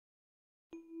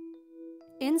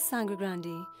In Sangre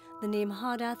Grande, the name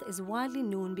Hardath is widely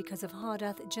known because of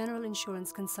Hardath General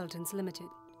Insurance Consultants Limited.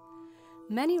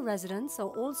 Many residents are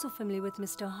also familiar with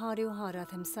Mr. Hardeo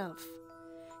Hardath himself.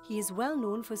 He is well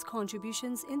known for his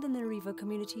contributions in the Nariva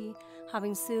community,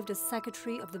 having served as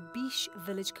Secretary of the Biche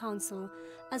Village Council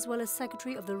as well as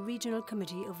Secretary of the Regional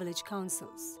Committee of Village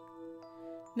Councils.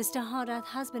 Mr. Hardath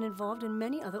has been involved in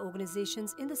many other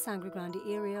organizations in the Sangre Grande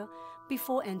area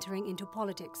before entering into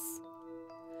politics.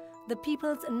 The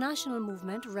People's National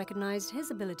Movement recognized his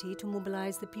ability to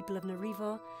mobilize the people of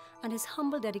Nariva and his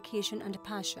humble dedication and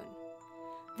passion.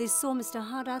 They saw Mr.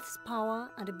 Hardath's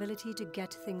power and ability to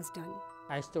get things done.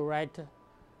 I used to write to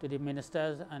the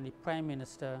ministers and the Prime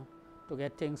Minister to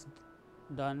get things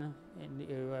done in the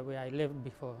area where I lived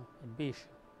before, in Biche.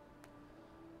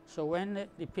 So when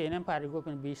the PNM party group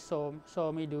in Biche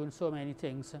saw me doing so many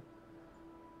things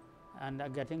and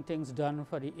getting things done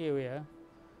for the area,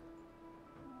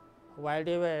 while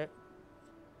they were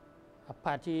a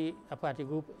party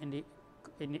group in the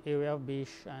area of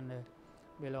Biche and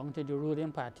belonged to the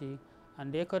ruling party,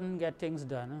 and they couldn't get things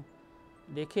done,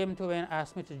 they came to me and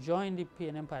asked me to join the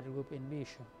PNM party group in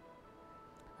Biche.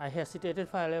 I hesitated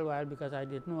for a little while because I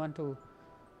didn't want to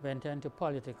venture into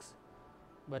politics,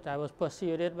 but I was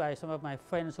persuaded by some of my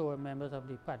friends who were members of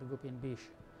the party group in Biche.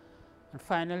 And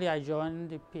finally I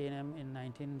joined the PNM in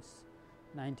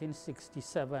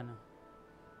 1967.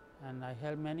 And I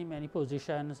held many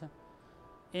positions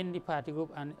in the party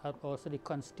group and also the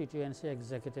constituency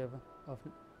executive of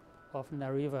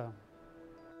Nariva.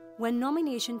 When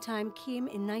nomination time came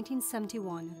in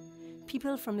 1971,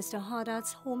 people from Mr.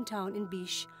 Hardath's hometown in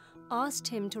Biche asked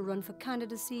him to run for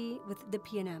candidacy with the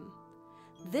PNM.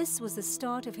 This was the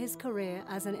start of his career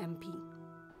as an MP.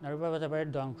 Nariva was a very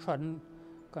downtrodden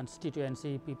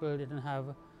constituency. People didn't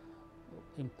have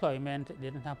employment,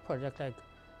 didn't have projects like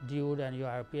Dude and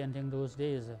URP and things those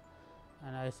days.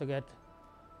 And I used to get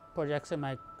projects in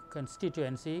my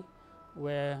constituency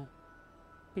where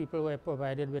people were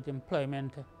provided with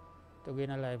employment to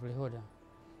gain a livelihood.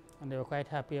 And they were quite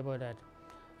happy about that.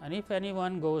 And if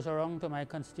anyone goes around to my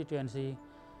constituency,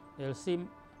 they'll see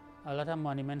a lot of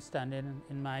monuments standing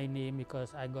in my name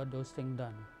because I got those things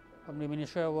done. From the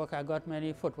Ministry of Work, I got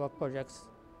many footwork projects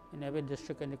in every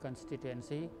district in the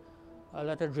constituency. A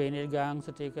lot of drainage gangs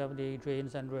to take care of the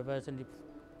drains and rivers in the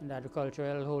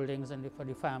agricultural holdings and for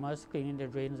the farmers, cleaning the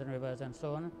drains and rivers and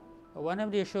so on. One of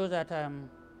the issues that I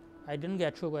didn't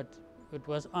get through, but it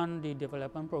was on the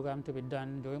development program to be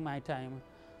done during my time,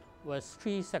 was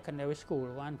 3 secondary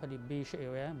schools, one for the Biche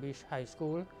area, Biche High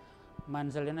School,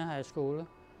 Manzalina High School,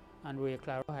 and Rio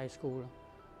Claro High School,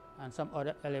 and some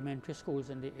other elementary schools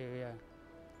in the area.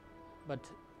 But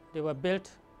they were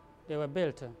built.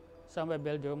 Some were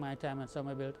built during my time and some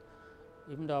were built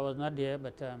even though I was not there,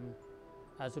 but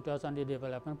as it was on the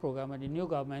development program, when the new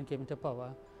government came into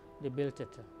power, they built it.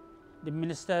 The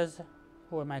ministers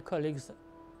who were my colleagues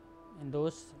in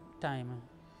those time,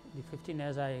 the 15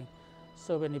 years I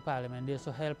served in the parliament, they used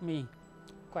to help me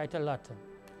quite a lot.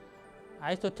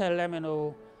 I used to tell them,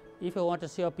 if you want to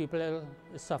see how people are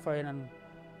suffering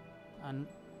and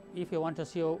if you want to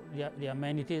see the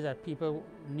amenities that people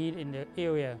need in the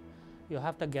area, you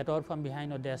have to get out from behind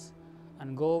your desk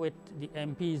and go with the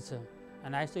MPs.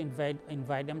 And I used to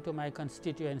invite them to my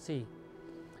constituency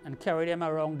and carry them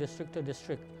around district to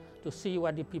district to see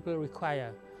what the people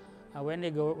require. And when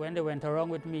they went around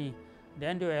with me,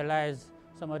 then they realized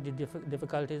some of the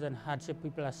difficulties and hardship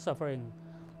people are suffering.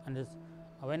 And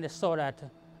when they saw that,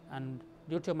 and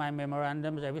due to my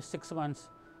memorandums every 6 months,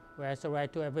 where I used to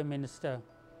write to every minister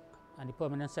and the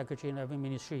permanent secretary in every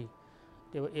ministry,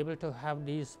 they were able to have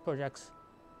these projects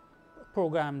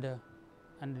programmed,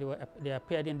 and they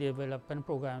appeared in the development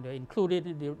program. They were included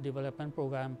in the development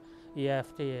program,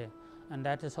 EFTA, and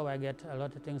that is how I get a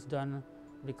lot of things done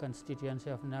in the constituency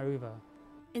of Nariva.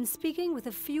 In speaking with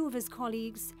a few of his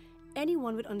colleagues,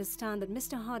 anyone would understand that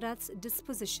Mr. Hardath's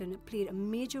disposition played a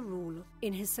major role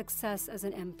in his success as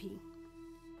an MP.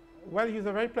 Well, he's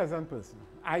a very pleasant person.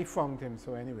 I found him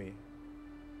so anyway.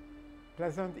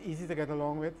 Pleasant, easy to get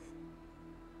along with.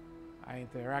 I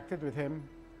interacted with him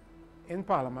in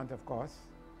Parliament, of course,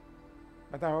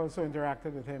 but I also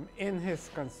interacted with him in his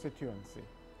constituency.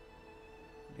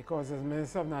 Because as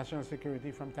Minister of National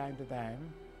Security, from time to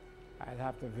time, I'd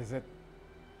have to visit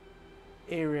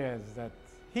areas that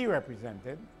he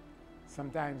represented,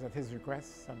 sometimes at his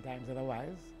request, sometimes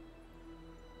otherwise.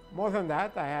 More than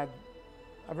that, I had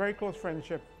a very close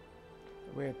friendship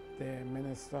with the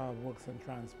Minister of Works and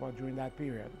Transport during that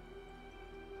period.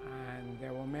 And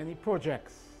there were many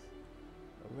projects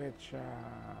which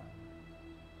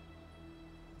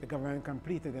the government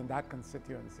completed in that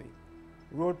constituency.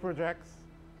 road projects,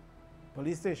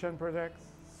 police station projects,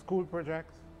 school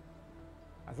projects.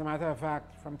 As a matter of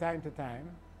fact, from time to time,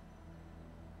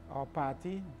 our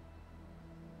party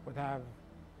would have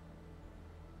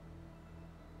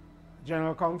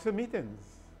general council meetings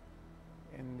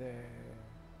in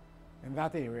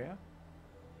that area,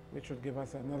 which would give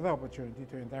us another opportunity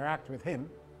to interact with him,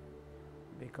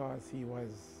 because he was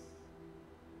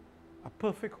a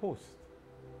perfect host.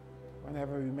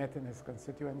 Whenever we met in his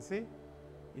constituency,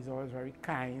 he's always very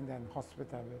kind and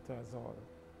hospitable to us all.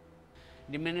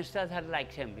 The ministers had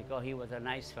liked him because he was a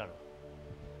nice fellow,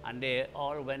 and they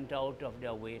all went out of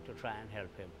their way to try and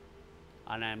help him.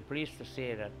 And I'm pleased to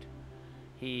say that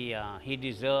he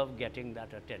deserved getting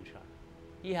that attention.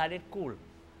 He had it cool,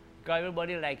 because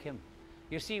everybody liked him.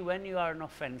 You see, when you are an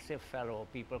offensive fellow,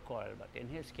 people quarrel, but in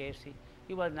his case,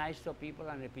 he was nice to people,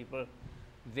 and the people,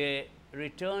 they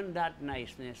returned that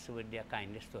niceness with their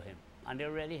kindness to him, and they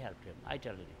really helped him, I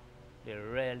tell you. They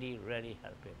really, really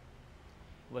helped him.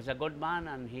 He was a good man,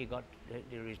 and he got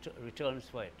the returns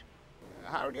for it.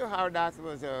 Hardeo Hardath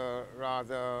was a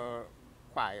rather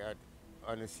quiet,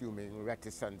 unassuming,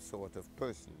 reticent sort of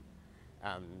person.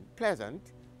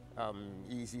 Pleasant,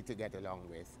 easy to get along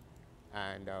with,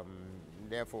 and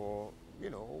therefore, you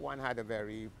know, one had a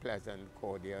very pleasant,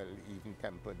 cordial,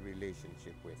 even-tempered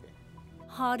relationship with him.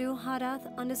 Hardeo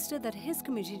Hardath understood that his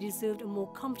community deserved a more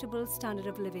comfortable standard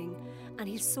of living, and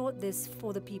he sought this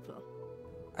for the people.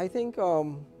 I think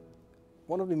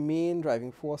one of the main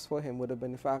driving force for him would have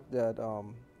been the fact that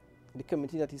the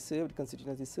community that he served, the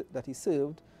constituency that he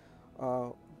served,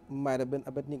 might have been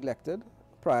a bit neglected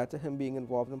prior to him being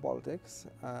involved in politics,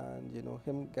 and you know,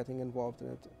 him getting involved in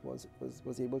it was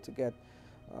able to get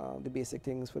the basic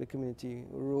things for the community: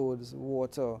 roads,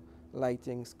 water,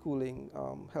 lighting, schooling,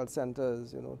 health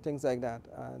centers, you know, things like that.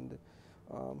 And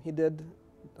he did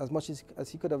as much as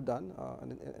he could have done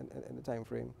in the time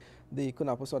frame. The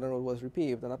Kunapo Southern Road was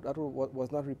repaved, and that road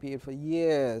was not repaved for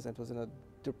years. It was in a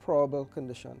deplorable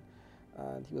condition,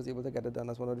 and he was able to get it done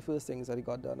as one of the first things that he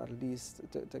got done, at least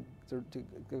to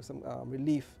give some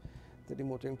relief to the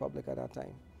motoring public at that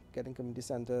time. Getting community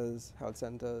centers, health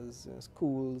centers, you know,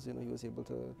 schools, you know, he was able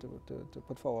to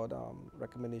put forward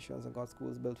recommendations and got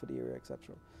schools built for the area,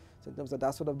 etc. So in terms of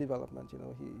that sort of development, you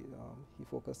know, he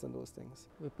focused on those things.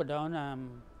 We put down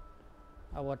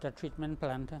a water treatment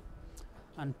plant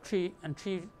and three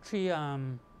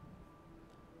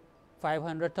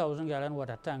 500,000 gallon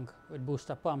water tank with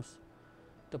booster pumps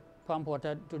to pump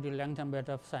water to the length and breadth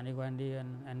of Sanigwandi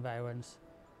and environs,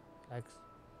 like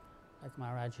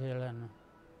Maharaj Hill and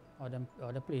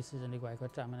other places in the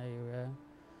Guaycotamina area,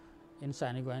 in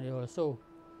Sanigwandi also.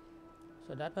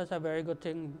 So that was a very good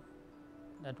thing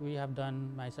that we have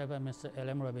done, myself and Mr.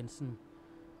 L.M. Robinson,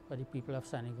 for the people of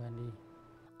Sanigwandi.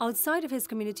 Outside of his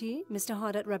community, Mr.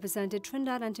 Hardath represented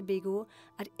Trinidad and Tobago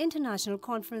at international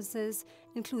conferences,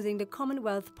 including the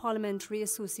Commonwealth Parliamentary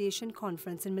Association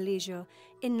Conference in Malaysia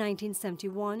in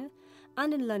 1971,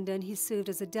 and in London he served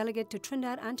as a delegate to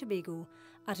Trinidad and Tobago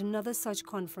at another such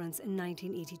conference in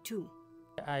 1982.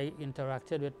 I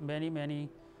interacted with many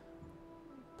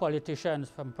politicians,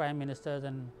 from prime ministers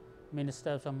and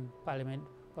ministers from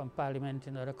parliament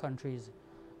in other countries.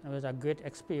 It was a great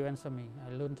experience for me.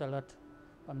 I learned a lot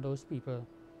from those people.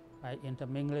 I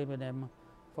intermingled with them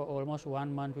for almost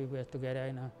 1 month. We were together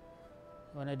in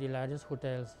one of the largest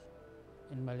hotels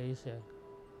in Malaysia.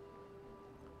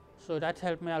 So that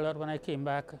helped me a lot when I came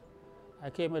back. I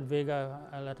came with vigor,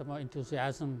 a lot more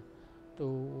enthusiasm to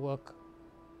work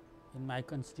in my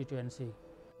constituency.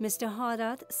 Mr.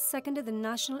 Hardath seconded the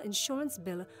National Insurance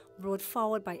Bill brought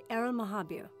forward by Errol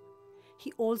Mahabir.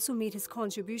 He also made his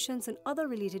contributions in other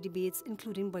related debates,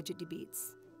 including budget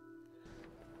debates.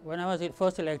 When I was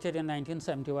first elected in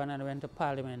 1971 and went to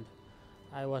Parliament,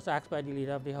 I was asked by the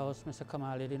Leader of the House, Mr.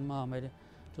 Kamaluddin Mohammed,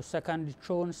 to second the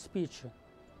throne speech,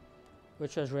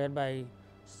 which was read by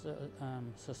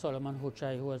Sir Solomon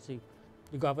Huchai, who was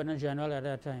the Governor General at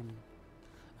that time.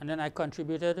 And then I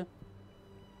contributed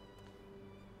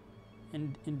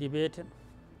in debate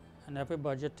and every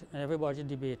budget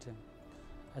debate.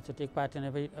 I had to take part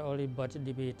in all the budget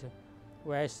debate,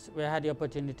 where I had the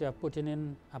opportunity of putting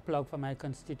in a plug for my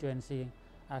constituency,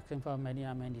 asking for many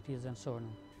amenities and so on.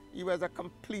 He was a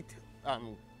complete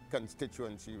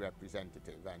constituency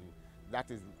representative, and that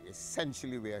is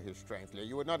essentially where his strength lay.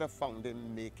 You would not have found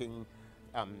him making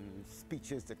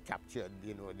speeches that captured,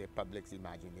 you know, the public's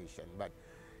imagination, but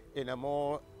in a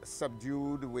more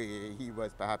subdued way, he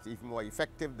was perhaps even more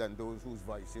effective than those whose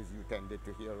voices you tended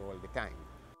to hear all the time.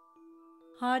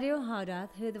 Hardeo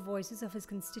Hardath heard the voices of his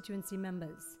constituency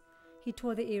members. He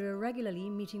toured the area regularly,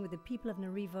 meeting with the people of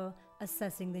Nariva,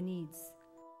 assessing their needs.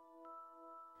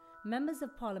 Members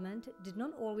of Parliament did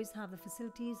not always have the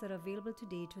facilities that are available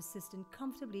today to assist in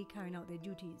comfortably carrying out their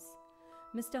duties.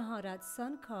 Mr. Hardath's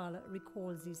son Carl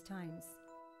recalls these times.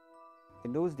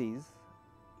 In those days,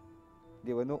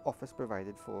 there were no office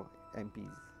provided for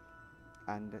MPs,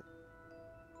 and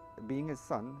being his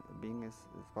son, being his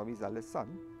probably his eldest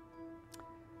son,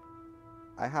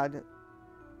 I had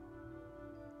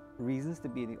reasons to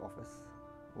be in the office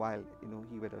while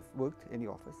he would have worked in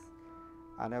the office,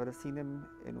 and I would have seen him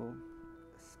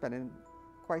spending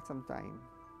quite some time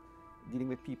dealing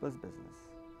with people's business.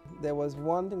 There was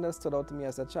one thing that stood out to me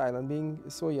as a child, and being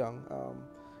so young.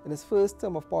 In his first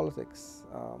term of politics,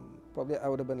 probably I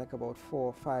would have been like about 4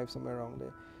 or 5, somewhere around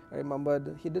there. I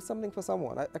remembered he did something for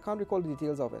someone. I can't recall the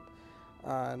details of it.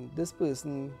 And this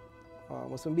person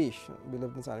was from Beach. We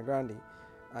lived in Santa Grande.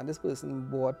 And this person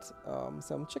bought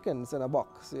some chickens in a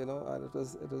box, and it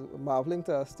was marveling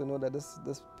to us to know that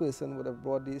this person would have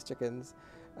brought these chickens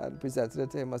and presented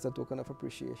it to him as a token of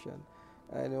appreciation.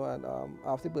 And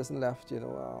after the person left,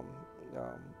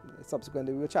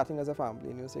 subsequently we were chatting as a family,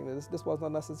 and he was saying that this was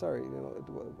not necessary.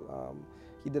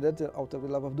 He did it out of the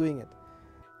love of doing it.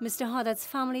 Mr. Hardath's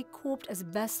family coped as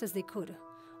best as they could,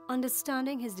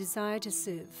 understanding his desire to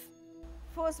serve.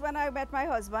 First, when I met my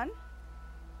husband,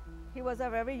 he was a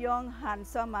very young,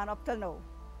 handsome man up till now.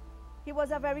 He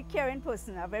was a very caring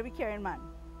person, a very caring man.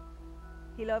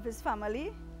 He loved his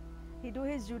family, he do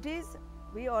his duties.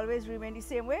 We always remain the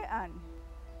same way, and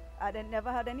I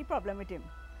never had any problem with him.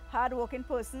 Hard-working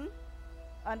person,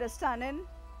 understanding.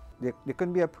 There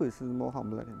couldn't be a person more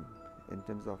humble than him in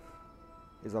terms of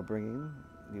his upbringing,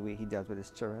 the way he dealt with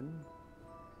his children,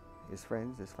 his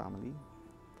friends, his family,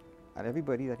 and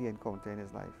everybody that he encountered in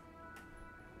his life.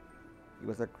 He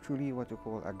was truly what you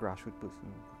call a grassroots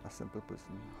person, a simple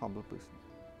person, humble person.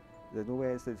 There's no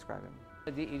way else to describe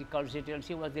him. The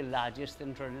constituency was the largest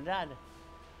in Trinidad,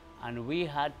 and we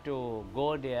had to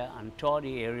go there and tour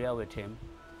the area with him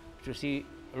to see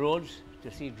roads,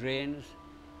 to see drains,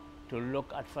 to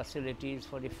look at facilities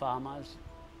for the farmers,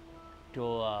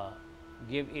 to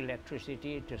give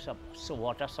electricity, so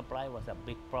water supply was a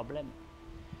big problem.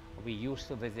 We used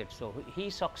to visit, so he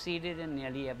succeeded in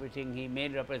nearly everything he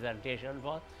made representation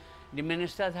for. The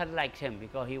ministers had liked him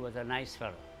because he was a nice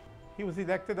fellow. He was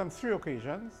elected on 3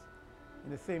 occasions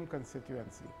in the same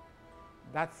constituency.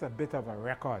 That's a bit of a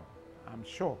record, I'm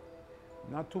sure.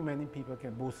 Not too many people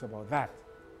can boast about that.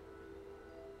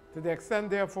 To the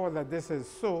extent, therefore, that this is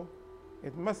so,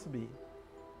 it must be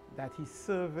that he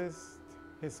serviced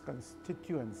his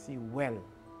constituency well.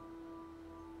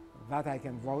 That I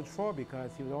can vouch for,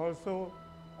 because he would also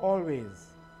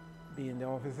always be in the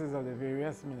offices of the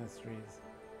various ministries,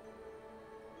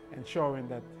 ensuring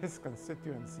that his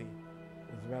constituency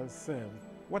is well served,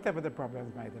 whatever the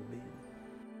problems might have been.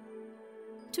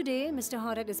 Today, Mr.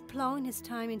 Hardath is ploughing his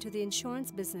time into the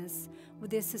insurance business with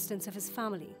the assistance of his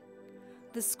family.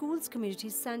 The schools, community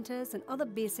centres and other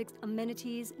basic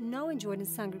amenities now enjoyed in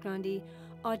Sangre Grande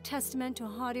are a testament to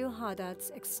Hardeo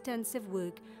Hardath's extensive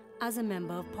work as a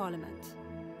Member of Parliament.